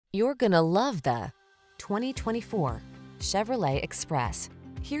You're gonna love the 2024 Chevrolet Express.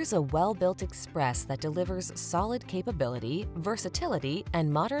 Here's a well-built Express that delivers solid capability, versatility,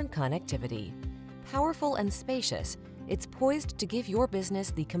 and modern connectivity. Powerful and spacious, it's poised to give your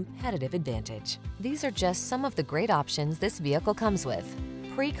business the competitive advantage. These are just some of the great options this vehicle comes with: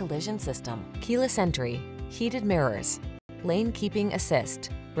 pre-collision system, keyless entry, heated mirrors, lane keeping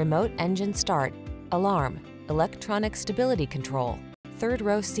assist, remote engine start, alarm, electronic stability control, third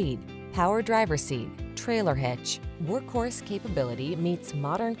row seat, power driver seat, trailer hitch. Workhorse capability meets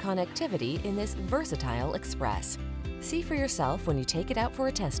modern connectivity in this versatile Express. See for yourself when you take it out for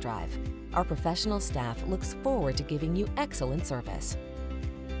a test drive. Our professional staff looks forward to giving you excellent service.